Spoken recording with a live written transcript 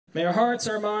May our hearts,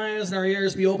 our minds, and our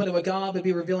ears be open to what God would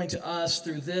be revealing to us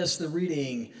through this, the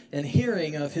reading and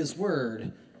hearing of His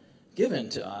Word given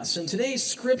to us. And today's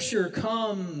scripture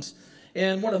comes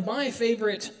in one of my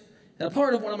favorite, and a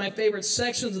part of one of my favorite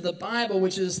sections of the Bible,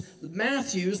 which is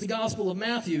Matthew's, the Gospel of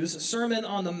Matthew's Sermon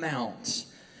on the Mount,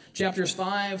 chapters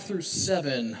 5 through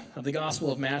 7 of the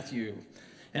Gospel of Matthew.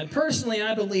 And personally,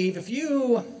 I believe if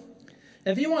you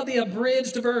want the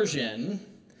abridged version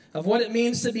of what it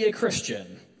means to be a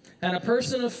Christian and a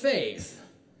person of faith,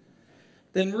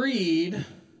 then read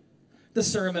the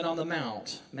Sermon on the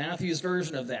Mount, Matthew's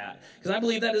version of that. Because I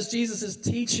believe that is Jesus'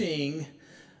 teaching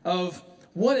of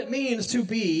what it means to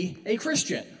be a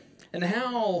Christian and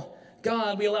how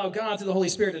we allow God through the Holy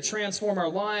Spirit to transform our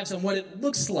lives and what it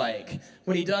looks like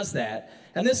when He does that.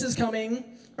 And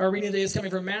our reading today is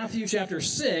coming from Matthew chapter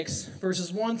 6,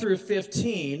 verses 1 through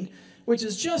 15, which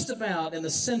is just about in the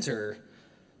center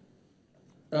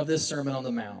of this Sermon on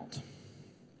the Mount.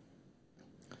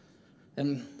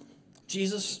 And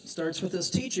Jesus starts with this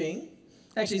teaching.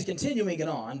 Actually, he's continuing it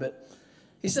on, but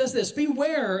he says this: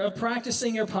 "Beware of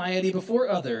practicing your piety before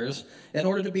others in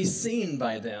order to be seen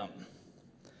by them.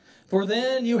 For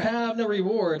then you have no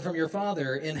reward from your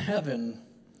Father in heaven.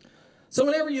 So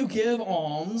whenever you give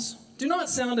alms, do not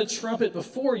sound a trumpet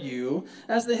before you,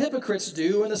 as the hypocrites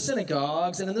do in the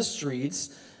synagogues and in the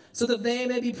streets, so that they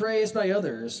may be praised by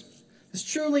others. Because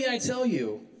truly I tell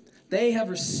you, they have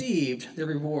received their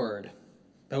reward.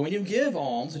 But when you give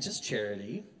alms, which is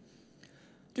charity,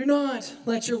 do not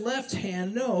let your left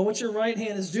hand know what your right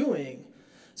hand is doing,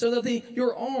 so that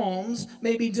your alms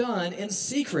may be done in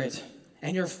secret,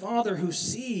 and your Father who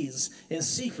sees in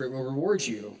secret will reward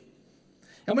you.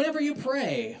 And whenever you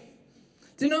pray,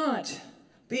 do not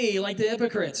be like the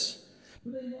hypocrites, for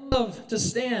they love to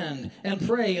stand and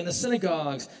pray in the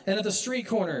synagogues and at the street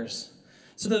corners,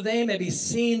 so that they may be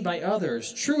seen by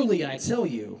others. Truly, I tell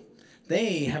you,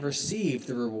 they have received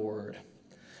the reward.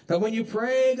 But when you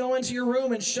pray, go into your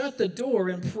room and shut the door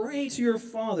and pray to your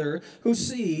Father who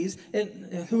sees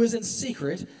and who is in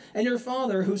secret, and your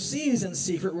Father who sees in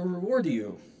secret will reward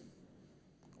you.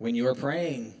 When you are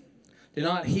praying, do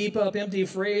not heap up empty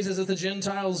phrases as the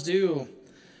Gentiles do,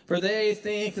 for they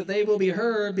think that they will be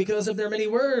heard because of their many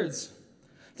words.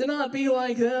 Do not be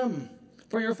like them,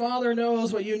 for your Father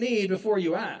knows what you need before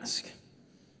you ask."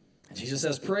 And Jesus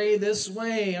says, "Pray this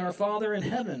way, our Father in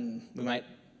heaven."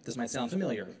 This might sound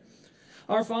familiar.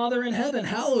 "Our Father in heaven,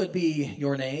 hallowed be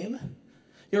your name.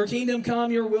 Your kingdom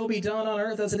come, your will be done on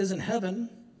earth as it is in heaven.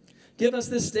 Give us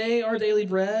this day our daily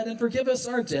bread, and forgive us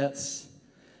our debts,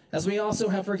 as we also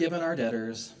have forgiven our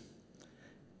debtors.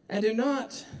 And do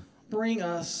not bring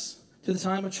us to the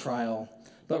time of trial,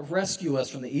 but rescue us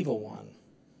from the evil one.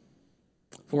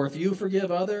 For if you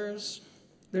forgive others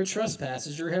their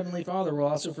trespasses, your heavenly Father will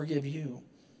also forgive you.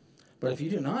 But if you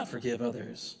do not forgive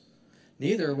others,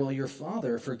 neither will your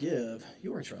Father forgive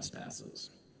your trespasses."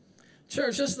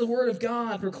 Church, this is the word of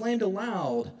God proclaimed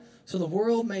aloud so the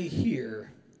world may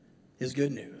hear His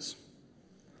good news.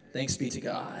 Thanks be to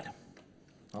God.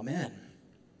 Amen.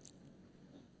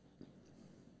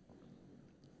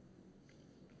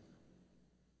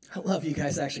 I love you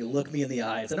guys actually look me in the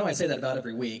eyes. I know I say that about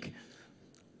every week.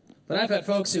 But I've had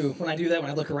folks who, when I do that, when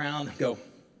I look around, go,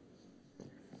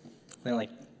 they're like,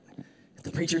 if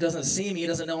the preacher doesn't see me, he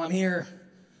doesn't know I'm here.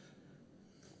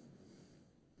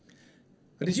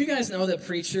 But did you guys know that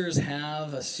preachers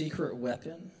have a secret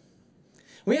weapon?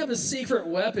 We have a secret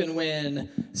weapon when,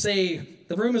 say,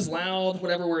 the room is loud,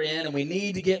 whatever we're in, and we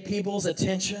need to get people's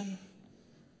attention.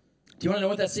 Do you want to know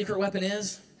what that secret weapon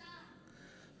is?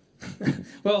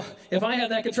 Well, if I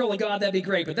had that control of God, that'd be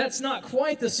great, but that's not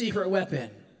quite the secret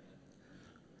weapon.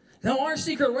 No, our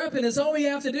secret weapon is all we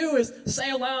have to do is say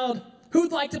aloud,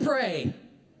 "Who'd like to pray?"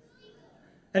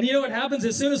 And you know what happens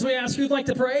as soon as we ask who'd like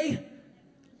to pray?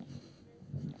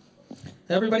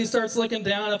 Everybody starts looking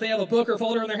down. If they have a book or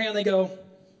folder in their hand, they go,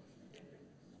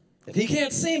 "If he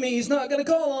can't see me, he's not going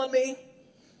to call on me."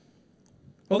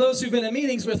 Well, those who've been in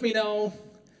meetings with me know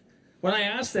when I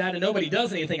ask that and nobody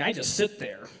does anything, I just sit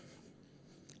there.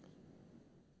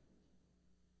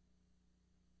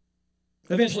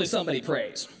 Eventually somebody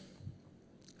prays.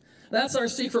 That's our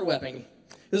secret weapon.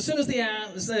 As soon as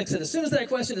that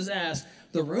question is asked,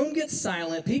 the room gets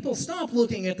silent, people stop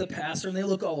looking at the pastor, and they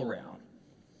look all around.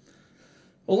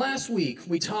 Well, last week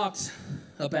we talked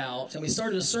about, and we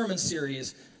started a sermon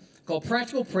series called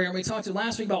Practical Prayer, and we talked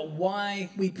last week about why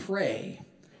we pray.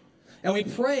 And we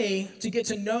pray to get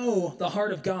to know the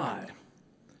heart of God.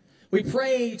 We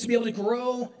pray to be able to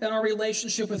grow in our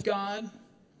relationship with God.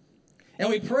 And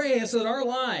we pray so that our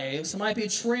lives might be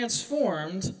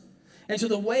transformed into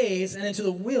the ways and into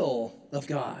the will of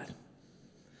God.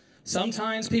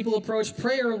 Sometimes people approach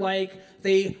prayer like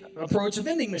they approach a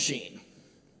vending machine.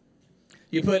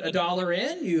 You put $1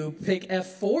 in, you pick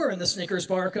F4, and the Snickers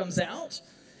bar comes out.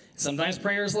 Sometimes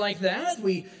prayer is like that.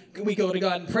 We go to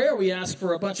God in prayer, we ask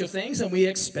for a bunch of things, and we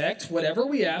expect whatever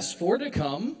we ask for to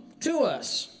come to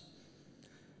us.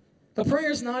 But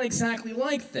prayer is not exactly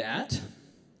like that.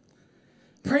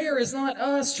 Prayer is not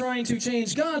us trying to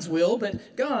change God's will,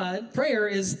 but prayer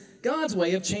is God's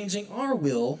way of changing our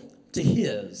will to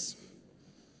His.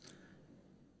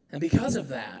 And because of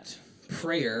that,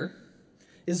 prayer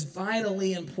is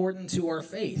vitally important to our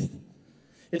faith.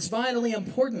 It's vitally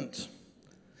important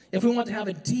if we want to have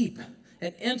a deep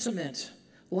and intimate,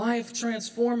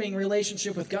 life-transforming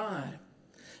relationship with God.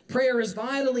 Prayer is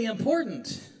vitally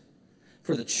important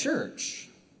for the church.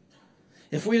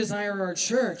 If we desire our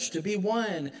church to be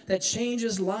one that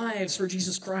changes lives for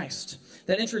Jesus Christ,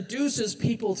 that introduces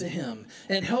people to Him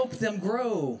and help them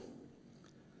grow,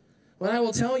 what I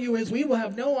will tell you is we will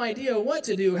have no idea what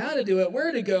to do, how to do it,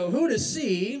 where to go, who to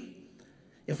see,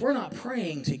 if we're not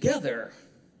praying together.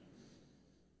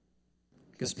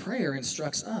 Because prayer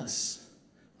instructs us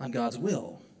on God's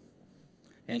will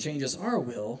and changes our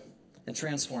will and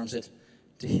transforms it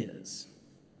to His.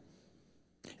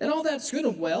 And all that's good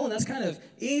and well, and that's kind of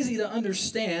easy to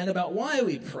understand about why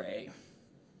we pray.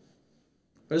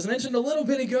 But as I mentioned a little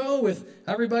bit ago, with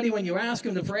everybody, when you ask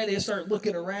them to pray, they start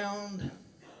looking around,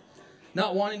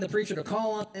 not wanting the preacher to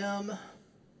call on them.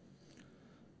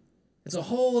 It's a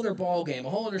whole other ballgame, a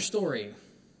whole other story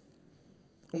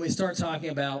when we start talking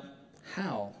about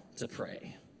how to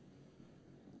pray.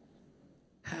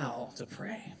 How to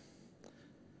pray.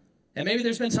 And maybe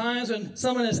there's been times when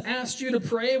someone has asked you to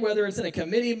pray, whether it's in a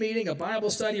committee meeting, a Bible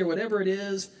study, or whatever it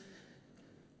is,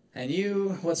 and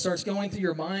what starts going through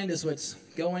your mind is what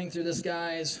this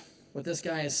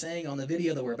guy is saying on the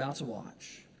video that we're about to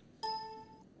watch.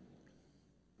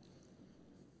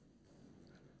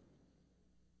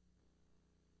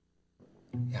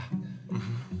 Yeah.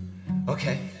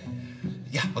 Okay.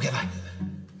 Yeah, okay, bye.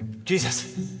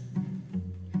 Jesus,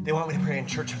 they want me to pray in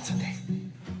church on Sunday.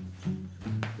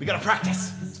 We gotta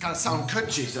practice. It's gotta sound good,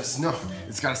 Jesus. No,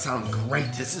 it's gotta sound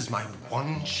great. This is my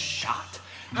one shot.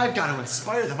 I've got to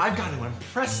inspire them. I've got to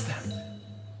impress them.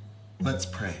 Let's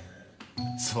pray.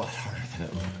 It's a lot harder than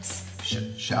it looks.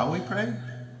 Shall we pray?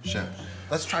 Shall.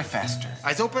 Let's try faster.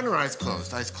 Eyes open or eyes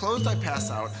closed? Eyes closed, I pass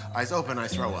out. Eyes open, I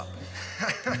throw up.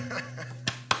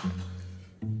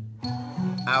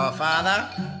 Our Father,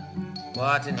 who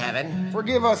art in heaven,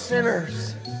 Forgive us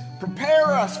sinners. Prepare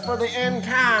us for the end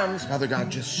times. Father God,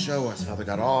 just show us, Father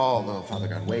God, all the Father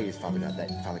God ways, Father God, that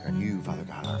Father God, you, Father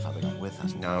God, our Father God with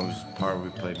us. Now is the part where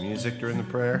we play music during the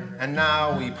prayer. And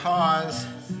now we pause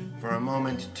for a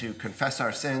moment to confess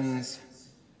our sins.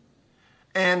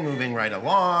 And moving right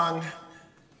along.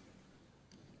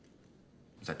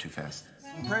 Was that too fast?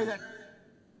 Pray that.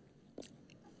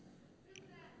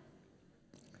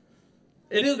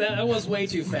 That was way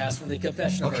too fast for the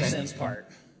confession of our Okay. sins part.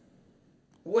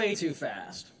 Way too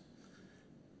fast.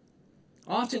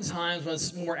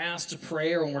 Oftentimes when we're asked to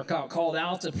pray or when we're called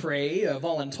out to pray,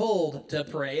 voluntold to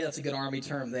pray, that's a good Army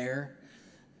term there,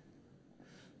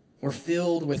 we're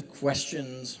filled with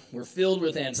questions, we're filled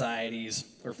with anxieties,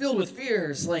 we're filled with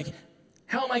fears, like,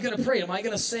 how am I going to pray? Am I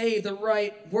going to say the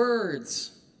right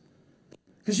words?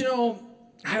 Because,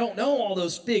 I don't know all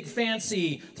those big,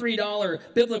 fancy, $3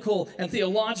 biblical and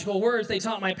theological words they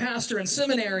taught my pastor in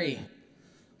seminary.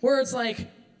 Words like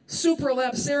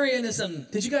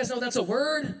supralapsarianism. Did you guys know that's a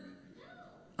word?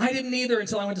 I didn't either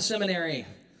until I went to seminary.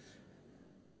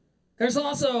 There's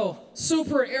also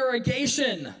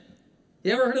supererogation.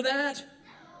 You ever heard of that?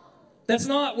 That's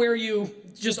not where you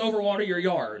just overwater your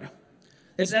yard.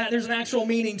 There's an actual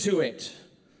meaning to it.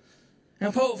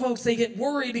 And folks, they get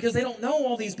worried because they don't know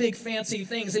all these big fancy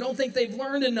things. They don't think they've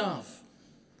learned enough.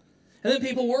 And then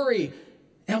people worry,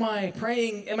 am I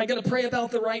going to pray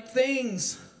about the right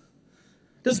things?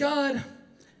 Does God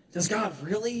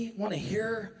really want to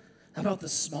hear about the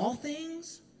small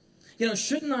things?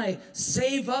 Shouldn't I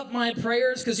save up my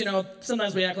prayers? Because,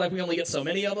 sometimes we act like we only get so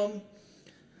many of them.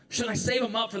 Should I save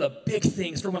them up for the big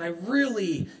things, for when I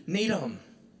really need them?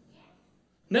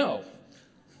 No.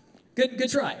 Good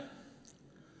try.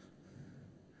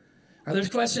 Are there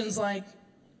questions like,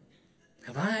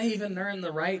 have I even earned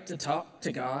the right to talk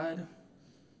to God?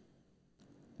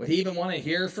 Would He even want to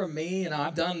hear from me?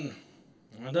 I've done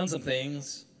some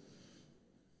things.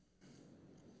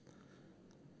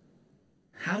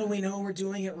 How do we know we're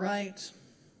doing it right?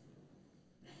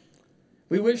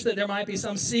 We wish that there might be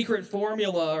some secret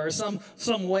formula or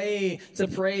some way to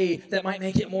pray that might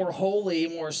make it more holy,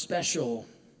 more special.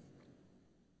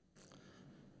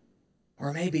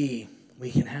 Or maybe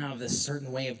we can have this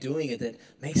certain way of doing it that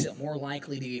makes it more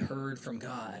likely to be heard from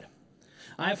God.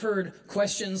 I've heard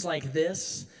questions like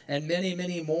this and many,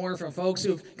 many more from folks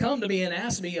who've come to me and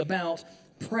asked me about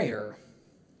prayer.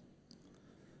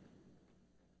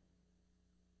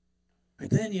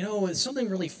 But then, it's something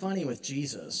really funny with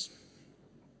Jesus.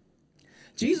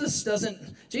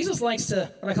 Jesus likes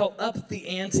to, what I call, up the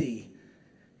ante.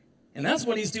 And that's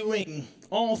what he's doing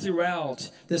all throughout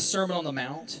this Sermon on the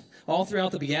Mount, all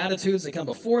throughout the Beatitudes that come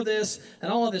before this,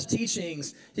 and all of his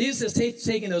teachings. Jesus is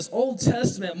taking those Old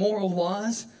Testament moral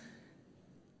laws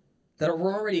that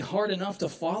were already hard enough to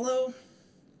follow,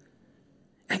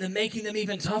 and then making them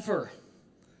even tougher.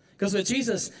 Because with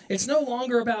Jesus, it's no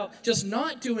longer about just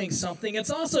not doing something.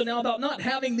 It's also now about not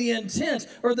having the intent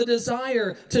or the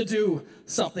desire to do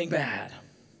something bad.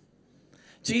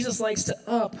 Jesus likes to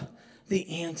up the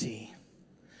ante.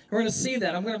 We're going to see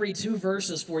that. I'm going to read 2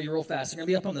 verses for you real fast. They're going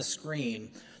to be up on the screen.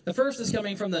 The first is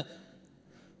coming from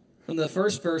the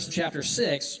first verse of chapter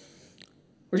 6,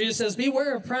 where Jesus says,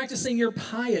 "Beware of practicing your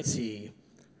piety.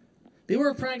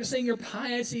 Beware of practicing your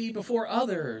piety before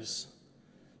others,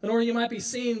 in order you might be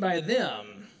seen by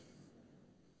them.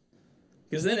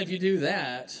 Because then if you do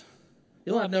that,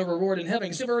 you'll have no reward in heaven,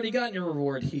 because you've already gotten your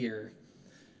reward here."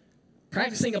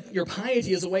 Practicing your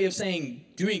piety is a way of saying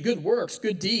doing good works,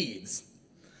 good deeds,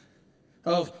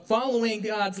 of following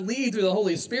God's lead through the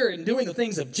Holy Spirit and doing the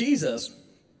things of Jesus.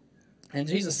 And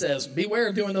Jesus says, beware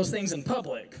of doing those things in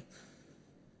public.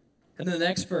 And then the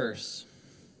next verse,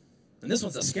 and this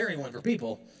one's a scary one for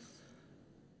people.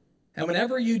 "And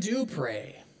whenever you do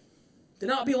pray, do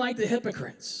not be like the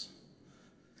hypocrites,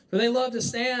 for they love to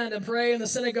stand and pray in the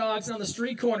synagogues and on the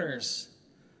street corners,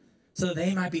 so that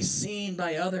they might be seen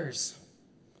by others.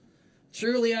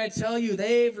 Truly, I tell you,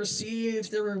 they've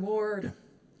received their reward."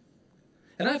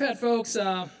 And I've had folks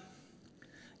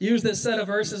use this set of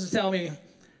verses to tell me,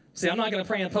 see, I'm not going to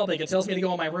pray in public. It tells me to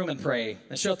go in my room and pray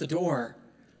and shut the door.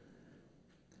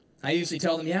 I usually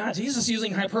tell them, yeah, Jesus is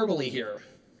using hyperbole here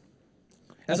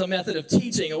as a method of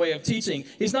teaching, a way of teaching.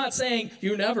 He's not saying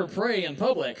you never pray in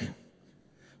public.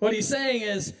 What he's saying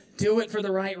is do it for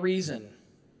the right reason.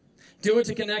 Do it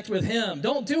to connect with him.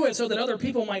 Don't do it so that other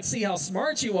people might see how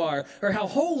smart you are or how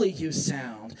holy you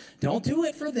sound. Don't do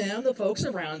it for them, the folks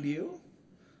around you.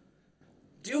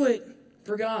 Do it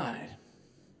for God.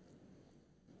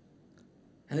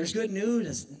 And there's good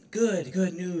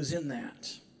news in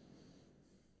that.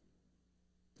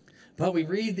 But we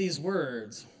read these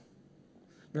words.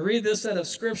 We read this set of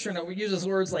scripture and we use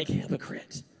words like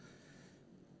hypocrite.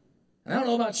 And I don't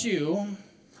know about you,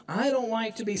 I don't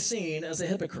like to be seen as a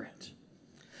hypocrite.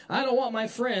 I don't want my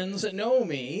friends that know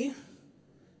me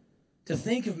to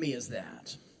think of me as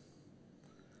that.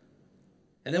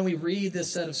 And then we read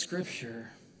this set of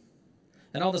scripture,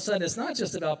 and all of a sudden it's not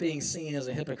just about being seen as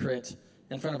a hypocrite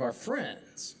in front of our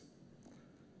friends.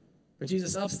 But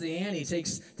Jesus ups the ante,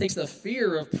 takes the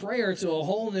fear of prayer to a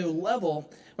whole new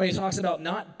level when he talks about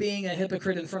not being a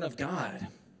hypocrite in front of God.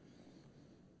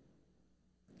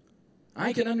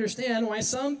 I can understand why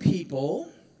some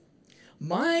people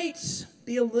might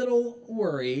be a little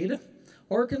worried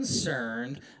or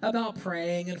concerned about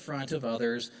praying in front of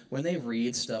others when they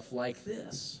read stuff like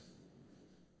this.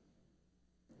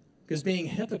 Because being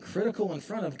hypocritical in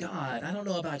front of God, I don't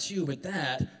know about you, but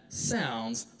that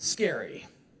sounds scary.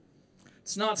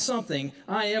 It's not something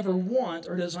I ever want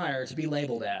or desire to be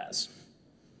labeled as.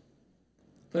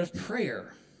 But if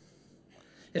prayer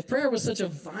was such a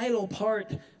vital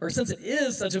part, or since it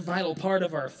is such a vital part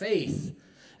of our faith,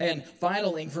 and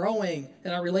vital in growing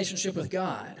in our relationship with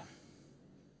God,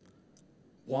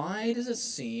 why does it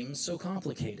seem so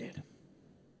complicated?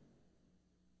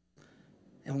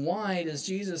 And why does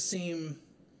Jesus seem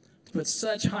to put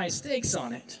such high stakes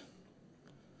on it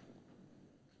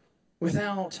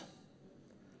without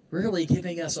really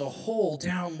giving us a whole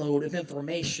download of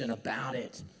information about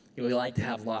it? We like to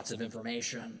have lots of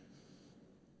information.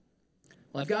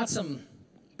 Well, I've got some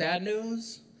bad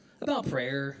news about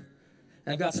prayer,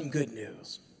 and I've got some good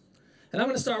news. And I'm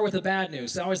going to start with the bad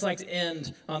news. I always like to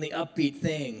end on the upbeat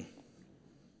thing.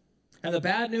 And the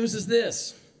bad news is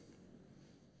this: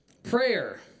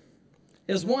 prayer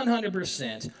is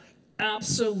 100%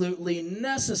 absolutely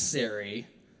necessary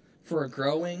for a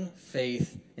growing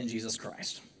faith in Jesus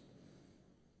Christ.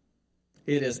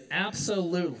 It is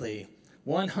absolutely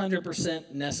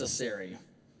 100% necessary.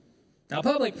 Now,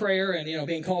 public prayer and,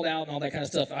 being called out and all that kind of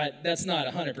stuff, that's not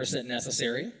 100%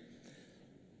 necessary.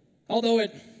 Although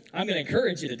it I'm going to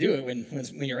encourage you to do it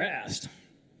when you're asked.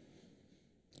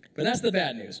 But that's the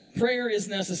bad news. Prayer is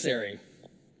necessary.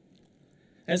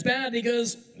 And it's bad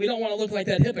because we don't want to look like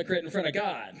that hypocrite in front of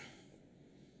God.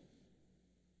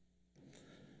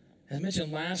 As I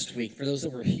mentioned last week, for those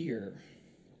that were here,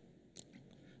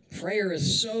 prayer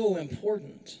is so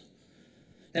important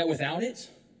that without it,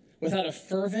 without a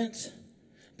fervent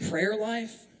prayer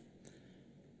life,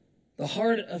 the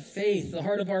heart of faith, the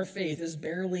heart of our faith is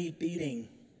barely beating.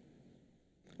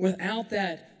 Without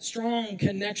that strong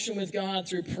connection with God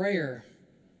through prayer.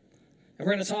 And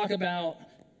we're going to talk about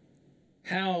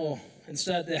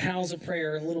instead the hows of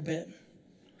prayer in a little bit.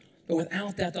 But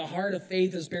without that, the heart of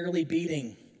faith is barely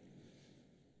beating.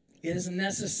 It is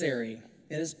necessary.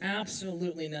 It is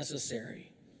absolutely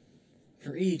necessary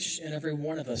for each and every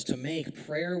one of us to make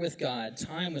prayer with God,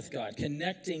 time with God,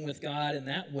 connecting with God in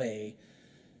that way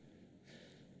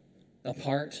a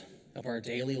part of our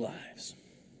daily lives.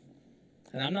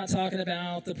 And I'm not talking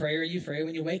about the prayer you pray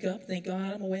when you wake up, thank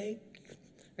God I'm awake,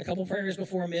 a couple prayers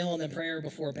before a meal, and then prayer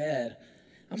before bed.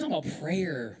 I'm talking about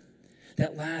prayer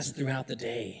that lasts throughout the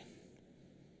day.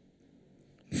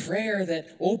 Prayer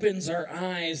that opens our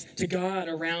eyes to God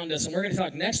around us. And we're going to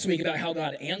talk next week about how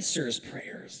God answers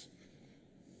prayers.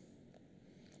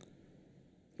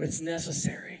 But it's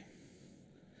necessary.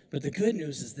 But the good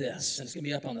news is this, and it's going to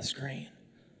be up on the screen.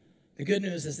 The good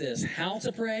news is this: how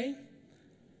to pray.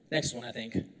 Next one, I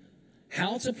think.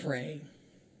 How to pray.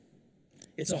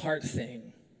 It's a heart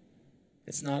thing.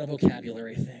 It's not a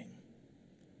vocabulary thing.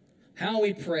 How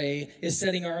we pray is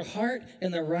setting our heart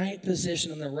in the right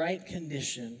position, in the right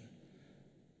condition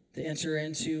to enter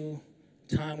into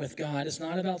time with God. It's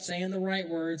not about saying the right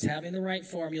words, having the right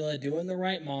formula, doing the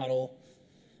right model,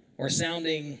 or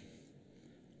sounding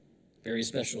very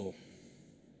special.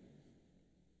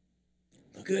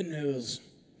 The good news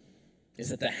is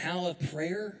that the how of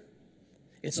prayer,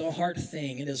 it's a heart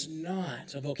thing. It is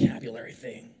not a vocabulary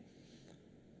thing.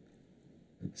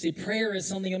 See, prayer is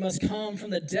something that must come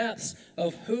from the depths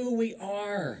of who we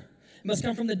are. It must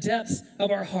come from the depths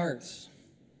of our hearts.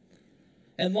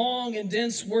 And long and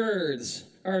dense words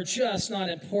are just not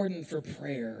important for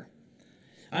prayer.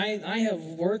 I have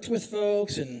worked with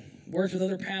folks and worked with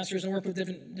other pastors and worked with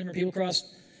different people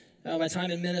across my time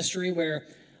in ministry where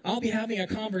I'll be having a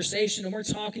conversation and we're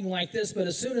talking like this, but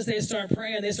as soon as they start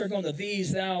praying, they start going to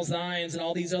these, thous, thines, and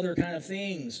all these other kind of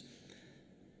things.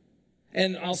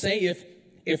 And I'll say,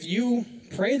 if you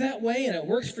pray that way and it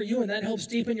works for you and that helps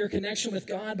deepen your connection with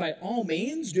God, by all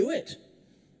means, do it.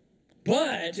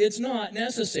 But it's not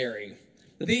necessary.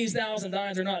 The these, thous, and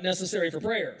thines are not necessary for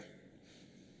prayer.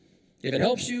 If it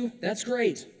helps you, that's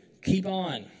great. Keep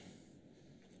on.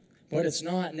 But it's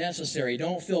not necessary.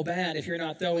 Don't feel bad if you're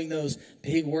not throwing those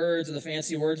big words or the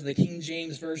fancy words of the King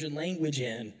James Version language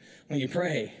in when you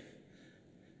pray.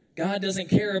 God doesn't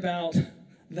care about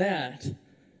that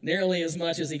nearly as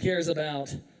much as he cares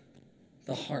about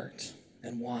the heart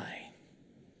and why.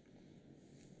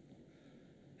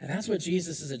 And that's what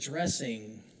Jesus is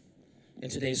addressing in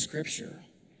today's scripture.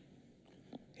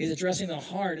 He's addressing the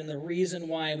heart and the reason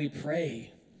why we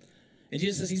pray. And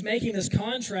Jesus says he's making this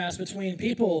contrast between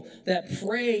people that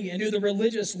pray and do the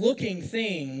religious-looking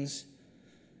things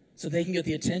so they can get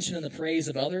the attention and the praise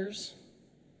of others.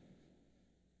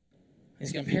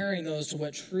 He's comparing those to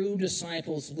what true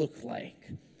disciples look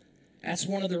like. That's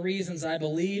one of the reasons I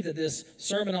believe that this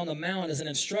Sermon on the Mount is an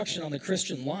instruction on the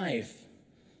Christian life.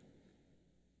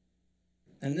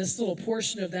 And this little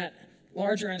portion of that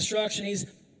larger instruction, he's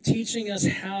teaching us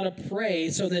how to pray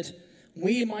so that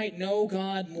we might know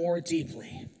God more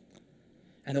deeply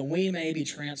and that we may be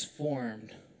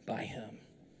transformed by him.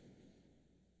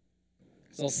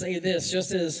 So I'll say this,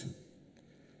 just as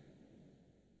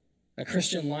a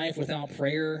Christian life without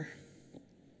prayer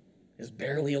is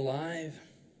barely alive,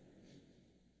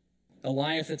 a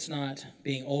life that's not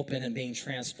being open and being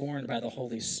transformed by the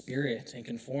Holy Spirit and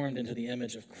conformed into the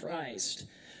image of Christ,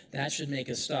 that should make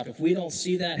us stop. If we don't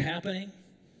see that happening,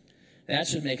 that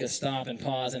should make us stop and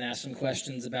pause and ask some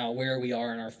questions about where we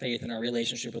are in our faith and our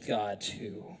relationship with God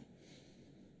too.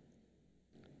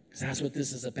 Because that's what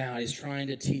this is about. He's trying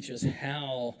to teach us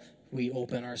how we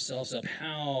open ourselves up,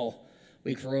 how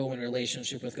we grow in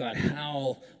relationship with God,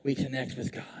 how we connect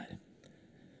with God.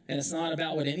 And it's not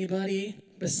about what anybody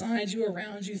besides you,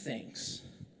 around you thinks.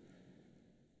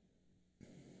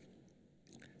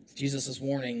 Jesus is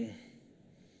warning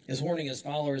his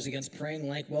followers against praying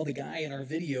like, well, the guy in our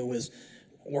video was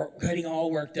getting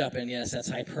all worked up. And yes, that's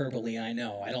hyperbole, I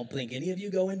know. I don't think any of you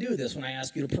go and do this when I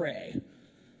ask you to pray.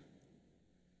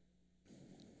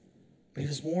 But he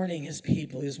was warning his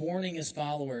people, he was warning his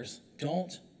followers,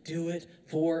 don't Do it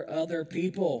for other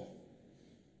people.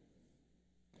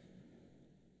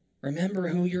 Remember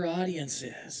who your audience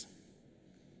is.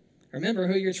 Remember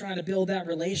who you're trying to build that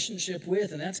relationship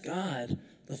with, and that's God,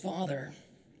 the Father.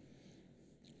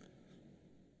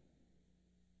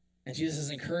 And Jesus is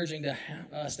encouraging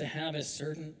us to have a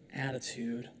certain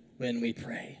attitude when we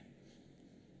pray.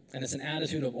 And it's an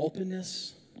attitude of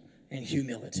openness and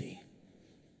humility.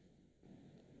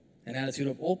 An attitude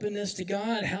of openness to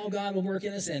God, how God will work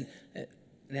in us, and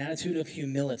an attitude of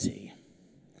humility.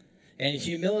 And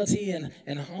humility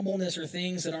and humbleness are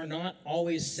things that are not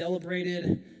always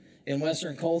celebrated in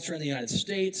Western culture in the United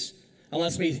States,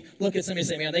 unless we look at somebody and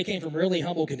say, man, they came from really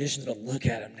humble conditions, but look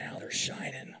at them now, they're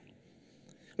shining.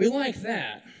 We like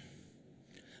that.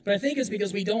 But I think it's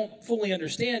because we don't fully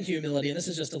understand humility, and this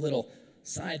is just a little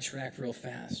sidetrack real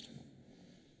fast.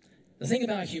 The thing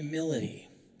about humility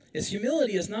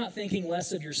is not thinking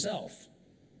less of yourself.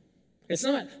 It's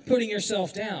not putting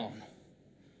yourself down.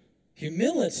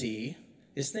 Humility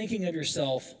is thinking of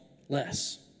yourself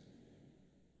less.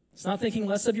 It's not thinking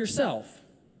less of yourself.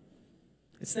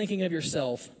 It's thinking of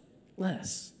yourself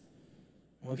less.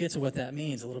 We'll get to what that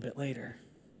means a little bit later.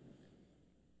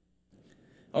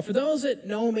 Well, for those that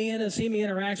know me and have seen me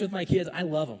interact with my kids, I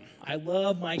love them. I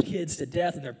love my kids to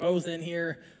death, and they're both in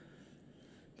here.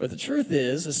 But the truth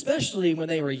is, especially when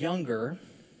they were younger,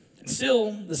 and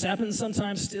still, this happens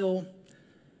sometimes still,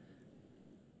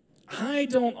 I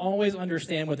don't always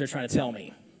understand what they're trying to tell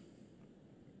me.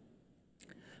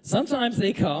 Sometimes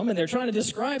they come and they're trying to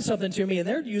describe something to me, and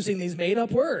they're using these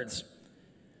made-up words.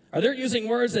 Or they're using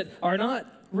words that are not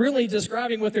really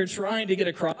describing what they're trying to get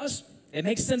across. It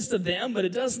makes sense to them, but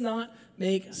it does not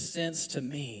make sense to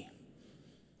me.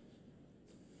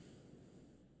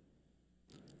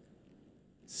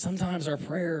 Sometimes our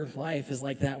prayer life is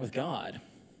like that with God.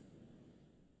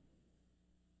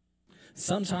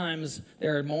 Sometimes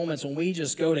there are moments when we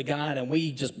just go to God and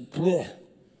we just throw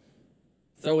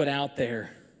it out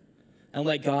there and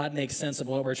let God make sense of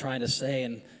what we're trying to say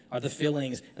and are the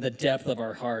feelings and the depth of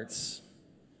our hearts.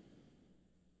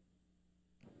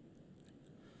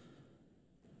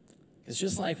 It's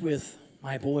just like with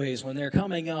my boys, when they're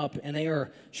coming up and they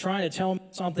are trying to tell me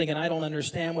something and I don't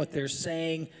understand what they're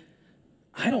saying,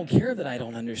 I don't care that I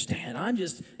don't understand. I'm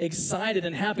just excited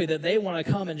and happy that they want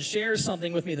to come and share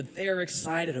something with me that they're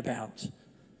excited about.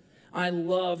 I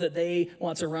love that they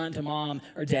want to run to mom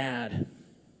or dad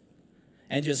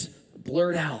and just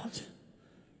blurt out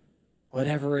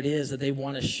whatever it is that they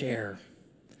want to share.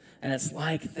 And it's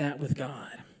like that with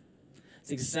God.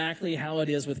 It's exactly how it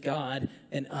is with God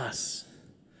and us.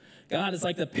 God is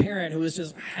like the parent who is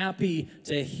just happy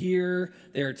to hear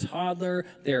their toddler,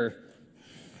 their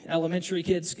elementary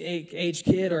kids, age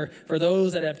kid, or for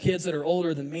those that have kids that are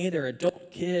older than me, they're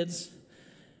adult kids.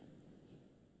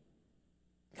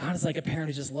 God is like a parent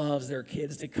who just loves their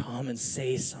kids to come and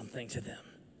say something to them.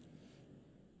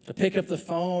 To pick up the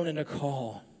phone and to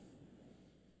call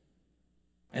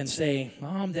and say,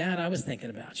 Mom, Dad, I was thinking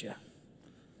about you.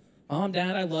 Mom,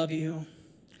 Dad, I love you.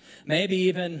 Maybe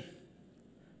even,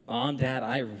 Mom, Dad,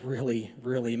 I really,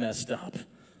 really messed up.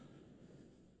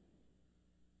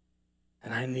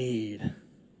 And I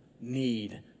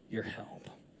need your help.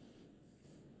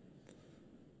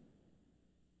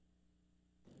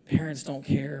 Parents don't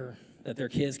care that their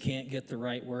kids can't get the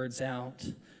right words out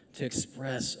to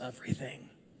express everything.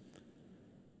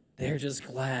 They're just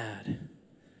glad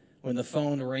when the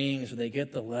phone rings or they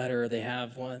get the letter, they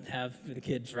have the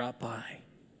kid drop by.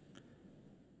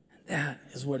 That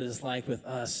is what it is like with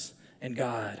us and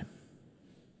God.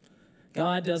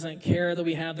 God doesn't care that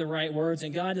we have the right words,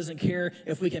 and God doesn't care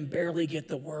if we can barely get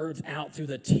the words out through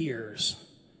the tears.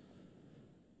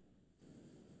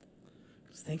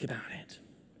 Just think about it.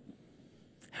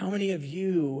 How many of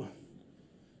you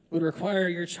would require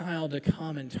your child to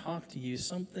come and talk to you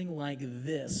something like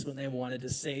this when they wanted to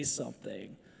say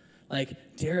something?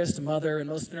 Like, dearest mother and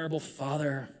most venerable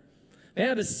father, may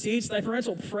I beseech thy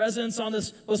parental presence on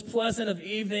this most pleasant of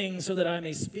evenings, so that I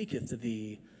may speaketh to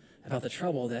thee about the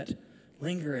trouble that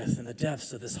lingereth in the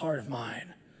depths of this heart of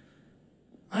mine.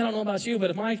 I don't know about you, but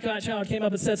if my child came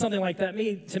up and said something like that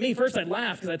to me, first I'd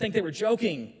laugh because I think they were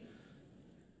joking.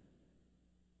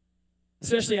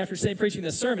 Especially after preaching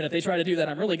this sermon, if they try to do that,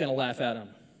 I'm really going to laugh at them.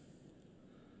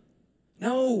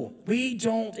 No, we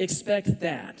don't expect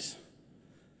that.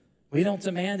 We don't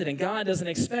demand it, and God doesn't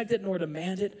expect it nor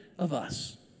demand it of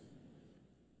us.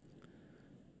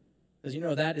 Because you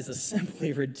know, that is a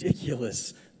simply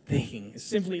ridiculous thing, a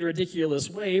simply ridiculous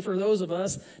way for those of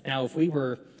us. Now, if we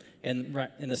were in the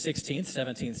 16th,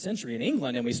 17th century in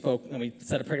England and we spoke and we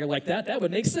said a prayer like that, that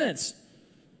would make sense.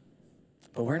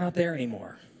 But we're not there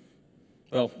anymore.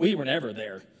 Well, we were never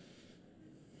there.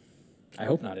 I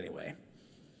hope not, anyway.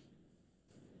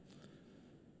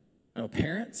 No,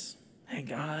 parents, thank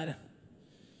God,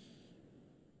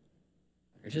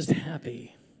 are just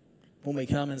happy when we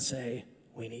come and say,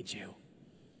 we need you.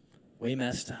 We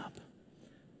messed up.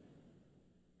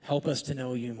 Help us to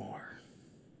know you more,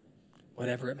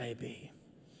 whatever it may be.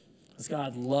 Because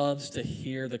God loves to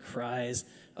hear the cries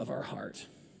of our heart.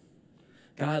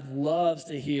 God loves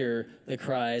to hear the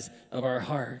cries of our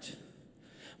heart.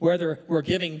 Whether we're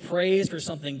giving praise for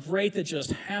something great that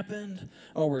just happened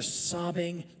or we're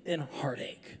sobbing in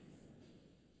heartache.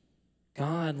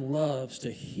 God loves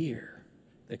to hear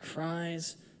the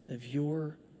cries of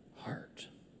your heart.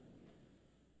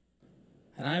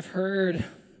 And I've heard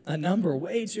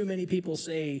way too many people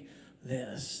say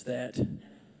this, that,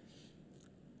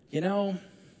 you know,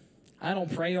 I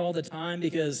don't pray all the time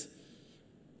because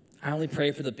I only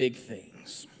pray for the big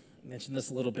things. I mentioned this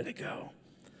a little bit ago.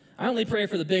 I only pray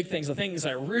for the big things, the things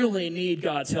I really need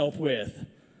God's help with.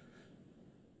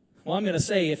 Well, I'm going to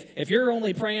say, if you're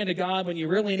only praying to God when you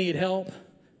really need help,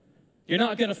 you're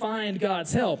not going to find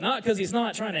God's help. Not because he's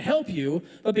not trying to help you,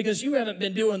 but because you haven't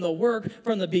been doing the work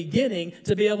from the beginning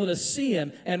to be able to see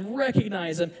him and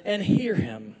recognize him and hear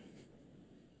him.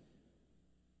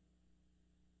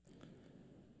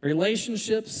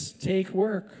 Relationships take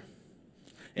work.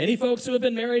 Any folks who have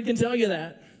been married can tell you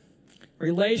that.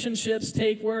 Relationships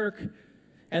take work,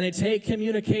 and they take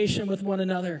communication with one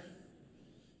another.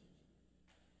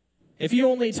 If you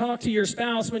only talk to your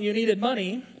spouse when you needed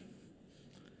money,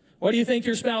 what do you think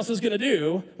your spouse is going to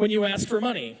do when you ask for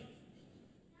money?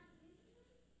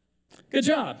 Good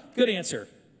job. Good answer.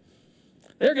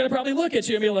 They're going to probably look at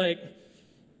you and be like,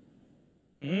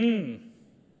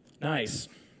 nice.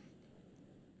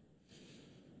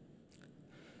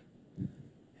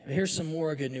 Here's some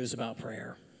more good news about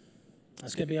prayer.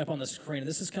 It's going to be up on the screen.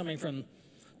 This is coming from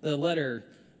the letter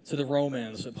to the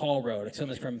Romans that Paul wrote. It's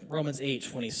coming from Romans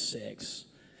 8:26.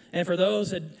 And for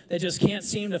those that just can't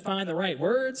seem to find the right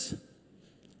words,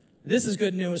 this is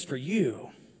good news for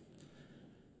you.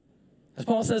 As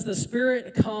Paul says, the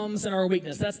Spirit comes in our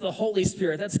weakness. That's the Holy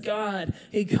Spirit. That's God.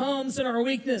 He comes in our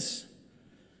weakness.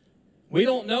 We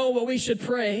don't know what we should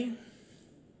pray,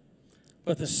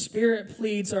 but the Spirit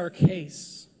pleads our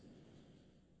case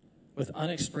with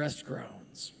unexpressed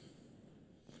groans.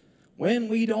 When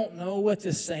we don't know what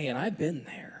to say, and I've been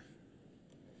there.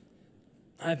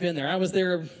 I was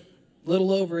there a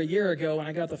little over a year ago when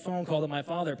I got the phone call that my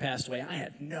father passed away. I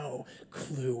had no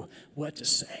clue what to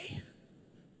say.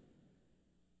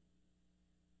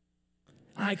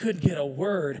 I couldn't get a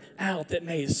word out that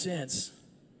made sense.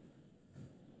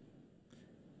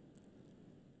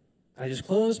 I just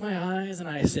closed my eyes and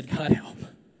I said, God help.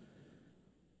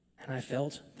 And I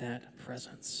felt that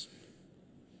presence.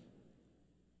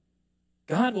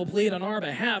 God will plead on our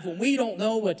behalf when we don't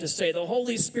know what to say. The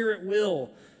Holy Spirit will.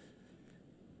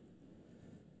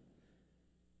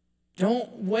 Don't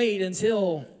wait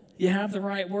until you have the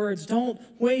right words. Don't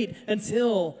wait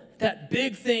until that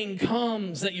big thing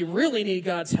comes that you really need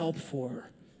God's help for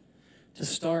to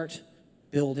start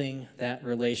building that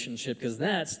relationship, because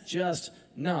that's just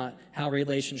not how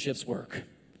relationships work.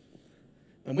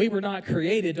 And we were not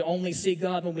created to only seek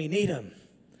God when we need him.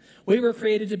 We were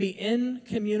created to be in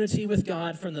community with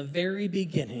God from the very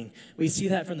beginning. We see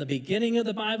that from the beginning of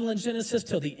the Bible in Genesis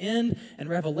till the end and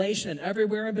Revelation and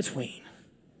everywhere in between.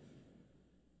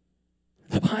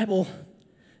 The Bible,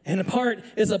 in part,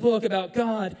 is a book about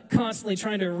God constantly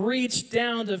trying to reach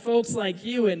down to folks like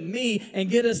you and me and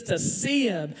get us to see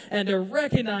him and to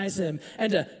recognize him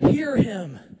and to hear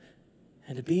him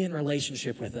and to be in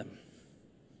relationship with him.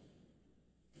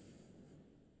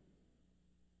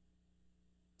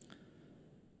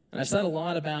 And I've said a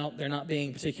lot about there not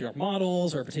being particular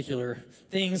models or particular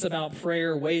things about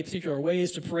prayer, particular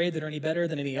ways to pray that are any better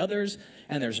than any others,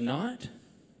 and there's not.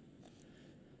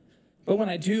 But when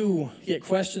I do get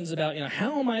questions about,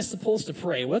 how am I supposed to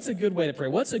pray? What's a good way to pray?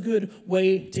 What's a good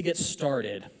way to get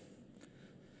started?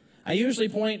 I usually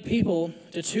point people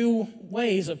to two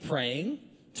ways of praying,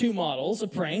 two models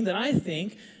of praying that I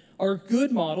think are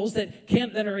good models that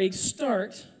are a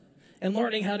start in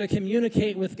learning how to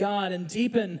communicate with God and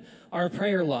deepen our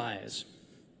prayer lives.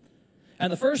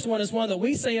 And the first one is one that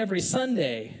we say every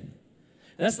Sunday. And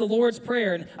that's the Lord's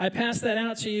Prayer. And I passed that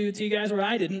out to you guys where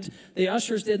I didn't. The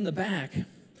ushers did in the back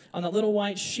on that little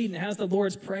white sheet, and it has the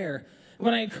Lord's Prayer. And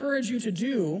what I encourage you to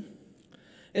do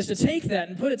is to take that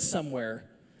and put it somewhere.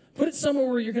 Put it somewhere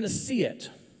where you're going to see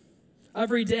it.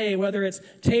 Every day, whether it's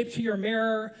taped to your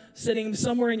mirror, sitting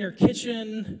somewhere in your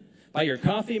kitchen, by your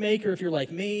coffee maker if you're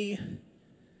like me.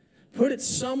 Put it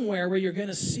somewhere where you're going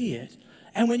to see it.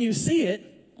 And when you see it,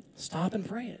 stop and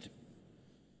pray it.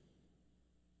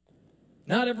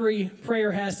 Not every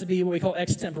prayer has to be what we call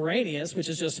extemporaneous, which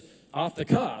is just off the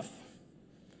cuff.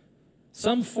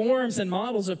 Some forms and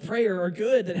models of prayer are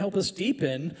good that help us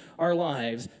deepen our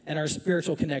lives and our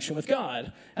spiritual connection with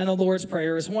God. And the Lord's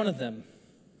Prayer is one of them.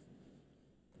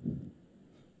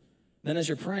 Then as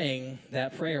you're praying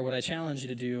that prayer, what I challenge you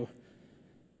to do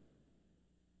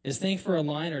is think for a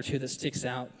line or two that sticks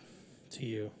out to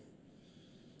you.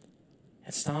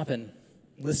 And stop and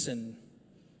listen.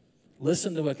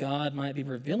 Listen to what God might be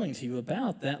revealing to you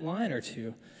about that line or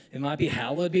two. It might be,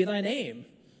 hallowed be thy name.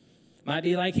 It might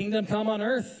be, thy kingdom come on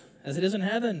earth as it is in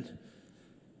heaven.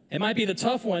 It might be the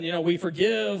tough one, we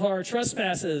forgive our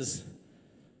trespasses.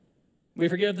 We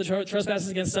forgive the trespasses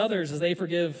against others as they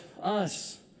forgive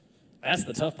us. That's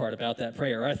the tough part about that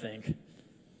prayer, I think.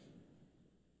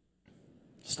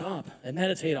 Stop and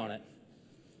meditate on it.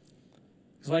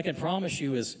 Because what I can promise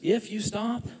you is, if you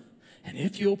stop and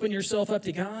if you open yourself up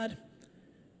to God,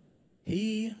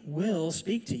 He will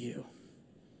speak to you.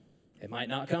 It might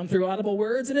not come through audible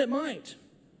words, and it might.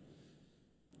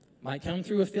 It might come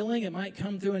through a feeling, it might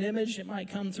come through an image, it might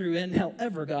come through in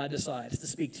however God decides to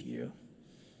speak to you.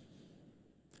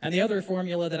 And the other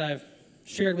formula that I've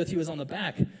shared with you is on the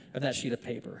back of that sheet of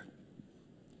paper.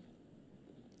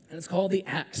 And it's called the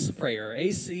ACTS prayer,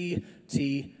 A-C-T-S.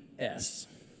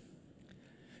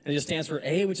 And it just stands for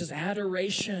A, which is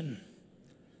adoration.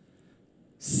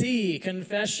 C,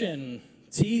 confession.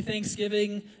 T,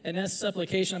 thanksgiving. And S,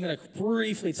 supplication. I'm going to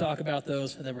briefly talk about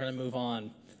those, and then we're going to move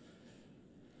on.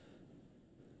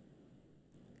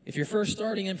 If you're first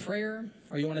starting in prayer,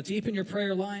 or you want to deepen your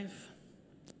prayer life,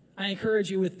 I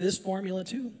encourage you with this formula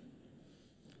too.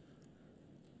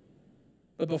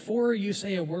 But before you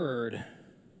say a word,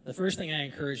 the first thing I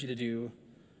encourage you to do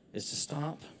is to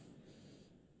stop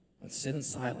and sit in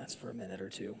silence for a minute or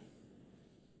two.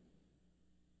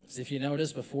 Because if you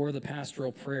notice, before any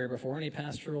pastoral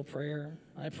prayer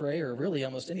I pray, or really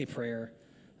almost any prayer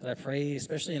that I pray,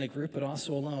 especially in a group but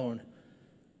also alone,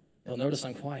 you'll notice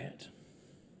I'm quiet.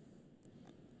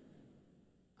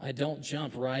 I don't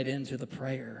jump right into the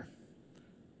prayer.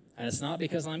 And it's not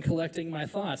because I'm collecting my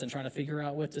thoughts and trying to figure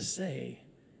out what to say.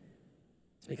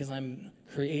 It's because I'm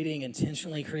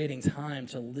intentionally creating time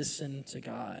to listen to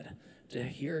God, to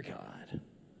hear God.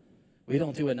 We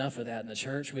don't do enough of that in the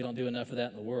church. We don't do enough of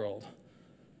that in the world.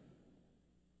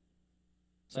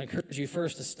 So I encourage you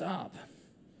first to stop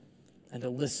and to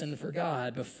listen for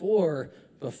God.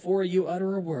 Before you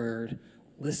utter a word,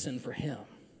 listen for Him.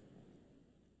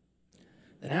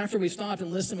 Then after we stopped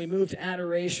and listened, we move to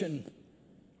adoration,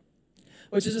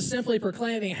 which is just simply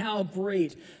proclaiming how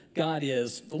great God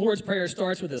is. The Lord's Prayer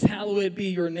starts with this: hallowed be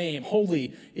your name,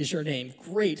 holy is your name,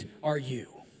 great are you.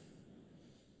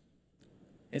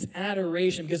 It's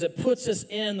adoration because it puts us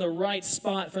in the right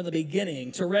spot from the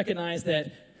beginning to recognize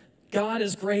that God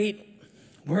is great,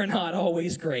 we're not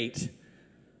always great.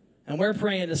 And we're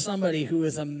praying to somebody who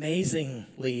is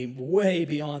amazingly way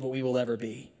beyond what we will ever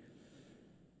be.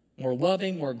 More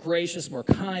loving, more gracious, more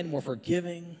kind, more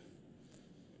forgiving.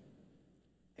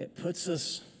 It puts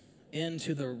us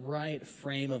into the right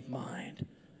frame of mind.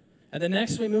 And then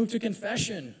next we move to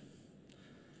confession.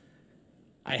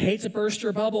 I hate to burst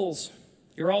your bubbles.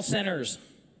 You're all sinners.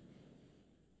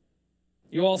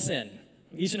 You all sin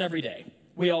each and every day.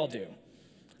 We all do.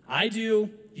 I do,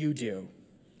 you do.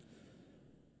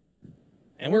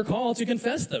 And we're called to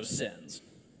confess those sins.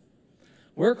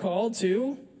 We're called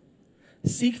to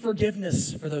seek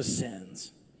forgiveness for those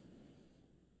sins.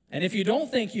 And if you don't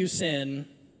think you sin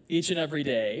each and every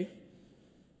day,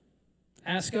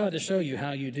 ask God to show you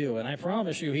how you do. And I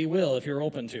promise you He will if you're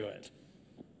open to it.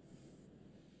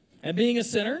 And being a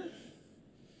sinner,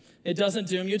 it doesn't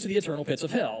doom you to the eternal pits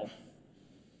of hell,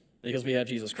 because we have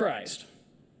Jesus Christ.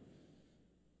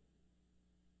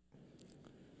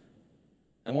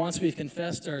 And once we've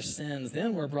confessed our sins,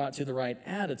 then we're brought to the right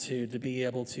attitude to be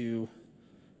able to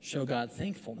show God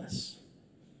thankfulness.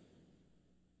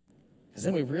 Because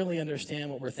then we really understand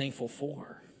what we're thankful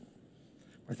for.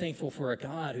 We're thankful for a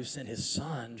God who sent His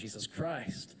Son, Jesus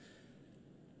Christ,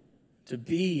 to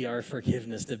be our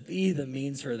forgiveness, to be the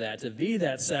means for that, to be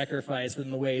that sacrifice in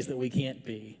the ways that we can't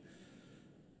be.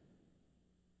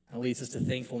 It leads us to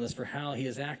thankfulness for how He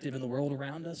is active in the world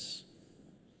around us.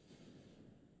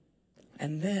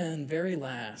 And then, very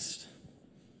last,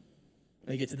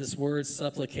 we get to this word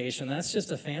supplication. That's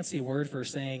just a fancy word for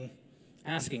saying,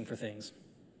 asking for things.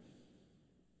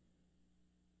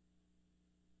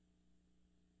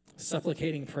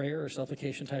 Supplicating prayer or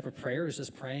supplication type of prayer is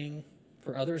just praying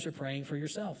for others or praying for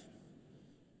yourself.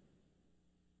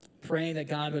 Praying that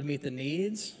God would meet the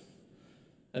needs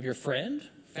of your friend,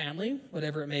 family,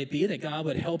 whatever it may be, that God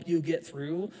would help you get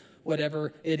through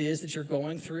whatever it is that you're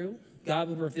going through. God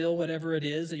would reveal whatever it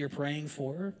is that you're praying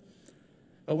for.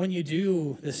 But when you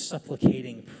do this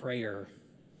supplicating prayer,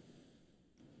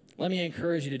 let me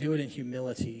encourage you to do it in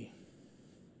humility.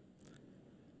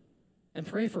 And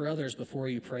pray for others before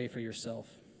you pray for yourself.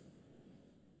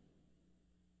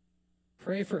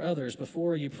 Pray for others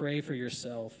before you pray for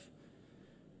yourself.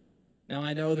 Now,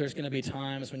 I know there's going to be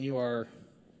times when you are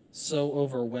so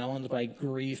overwhelmed by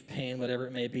grief, pain, whatever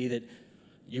it may be, that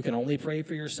you can only pray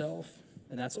for yourself,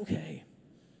 and that's okay.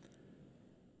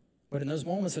 But in those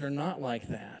moments that are not like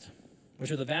that,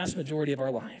 which are the vast majority of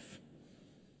our life,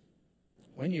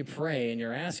 when you pray and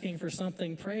you're asking for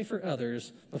something, pray for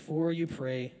others before you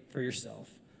pray for yourself.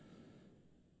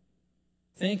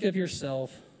 Think of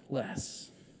yourself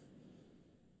less.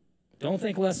 Don't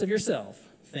think less of yourself.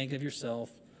 Think of yourself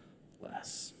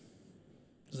less.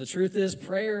 Because the truth is,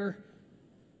 prayer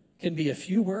can be a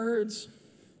few words,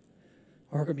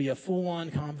 or it can be a full-on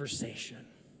conversation,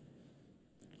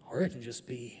 or it can just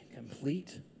be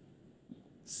complete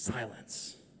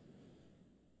silence.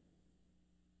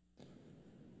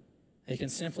 It can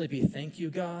simply be, thank you,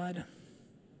 God.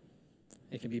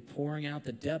 It can be pouring out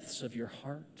the depths of your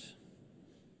heart.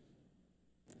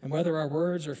 And whether our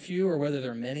words are few or whether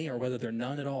they're many or whether they're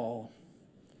none at all,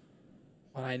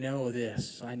 what I know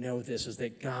this is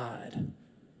that God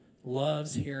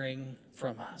loves hearing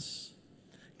from us.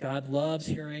 God loves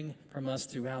hearing from us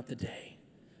throughout the day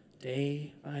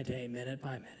by day, minute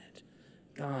by minute.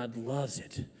 God loves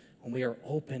it when we are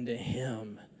open to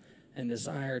Him and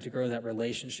desire to grow that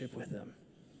relationship with Him.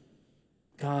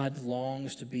 God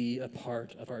longs to be a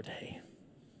part of our day.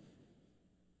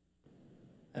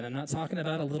 And I'm not talking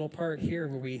about a little part here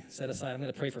where we set aside, I'm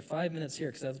going to pray for 5 minutes here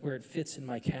because that's where it fits in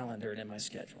my calendar and in my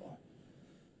schedule.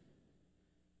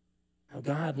 Now,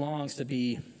 God longs to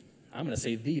be, I'm going to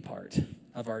say, the part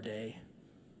of our day.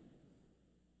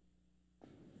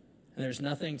 And there's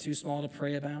nothing too small to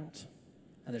pray about,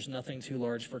 and there's nothing too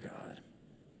large for God.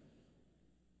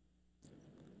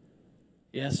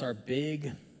 Yes, our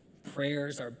big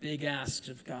prayers, our big asks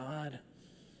of God,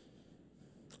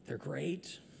 they're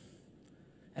great.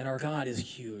 And our God is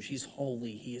huge. He's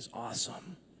holy. He is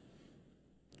awesome.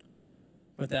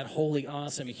 But that holy,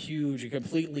 awesome, huge,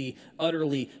 completely,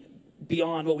 utterly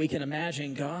beyond what we can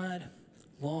imagine, God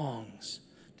longs,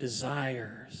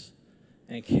 desires,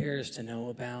 and cares to know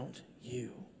about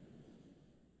you.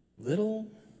 Little,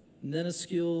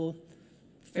 minuscule,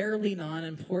 fairly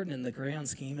non-important in the grand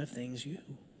scheme of things, you.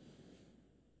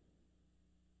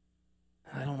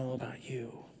 I don't know about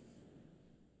you,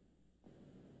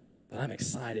 but I'm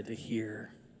excited to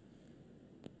hear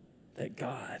that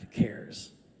God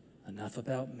cares enough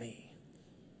about me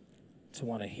to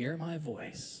want to hear my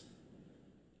voice,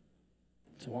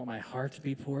 to want my heart to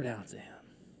be poured out to Him,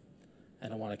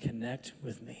 and to want to connect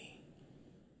with me.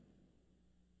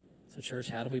 So, church,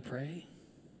 how do we pray?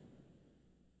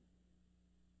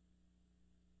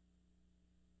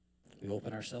 We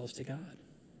open ourselves to God.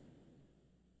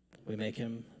 We make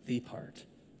Him the part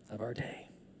of our day.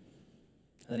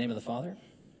 In the name of the Father,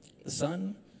 the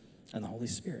Son, and the Holy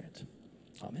Spirit.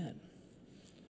 Amen.